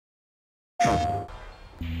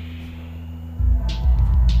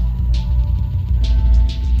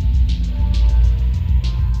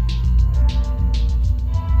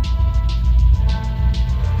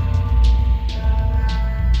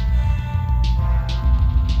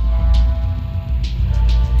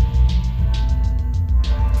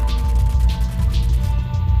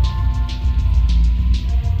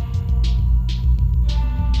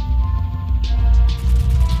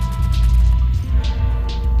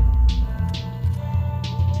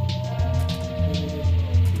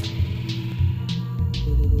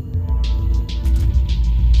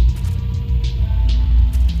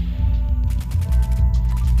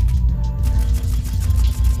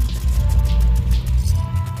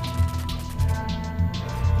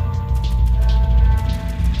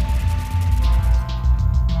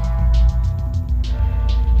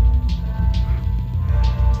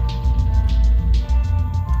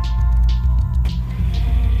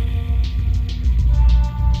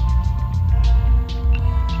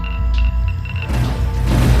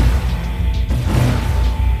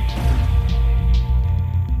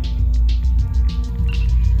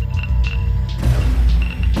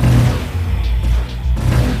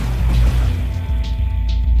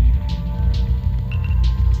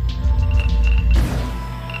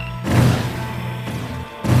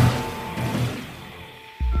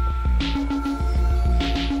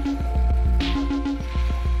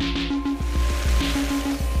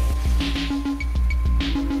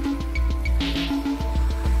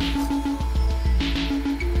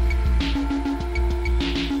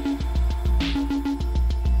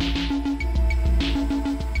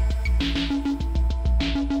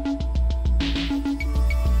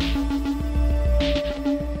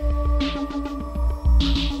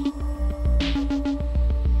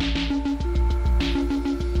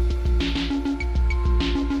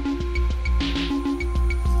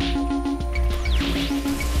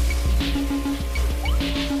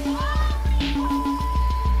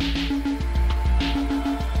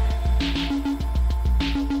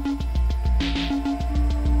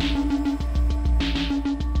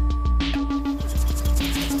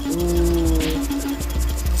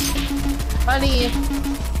Honey.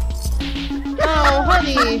 Oh,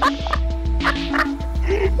 honey.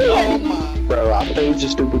 Oh my. Bro, I played your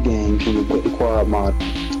stupid game. Can you quit the quad mod?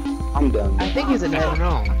 I'm done. I think he's a I don't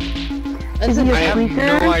know. That's I have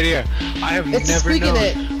no idea. I have It's never known.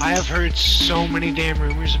 it. I have heard so many damn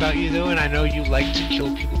rumors about you though, and I know you like to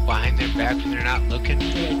kill people behind their back when they're not looking.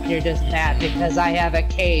 You're just mad because I have a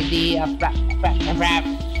KD of rap.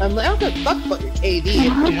 I'm like, I don't give a fuck about your KD.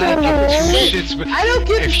 Dude, I don't give two shits, but I don't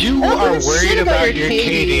give. if you I don't are give a worried shit about your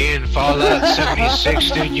KD in Fallout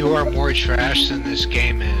 76, dude, you are more trash than this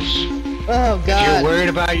game is. Oh If god. you're worried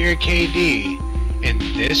about your KD in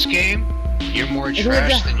this game, you're more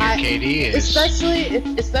trash than your KD is.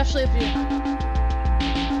 Especially if you.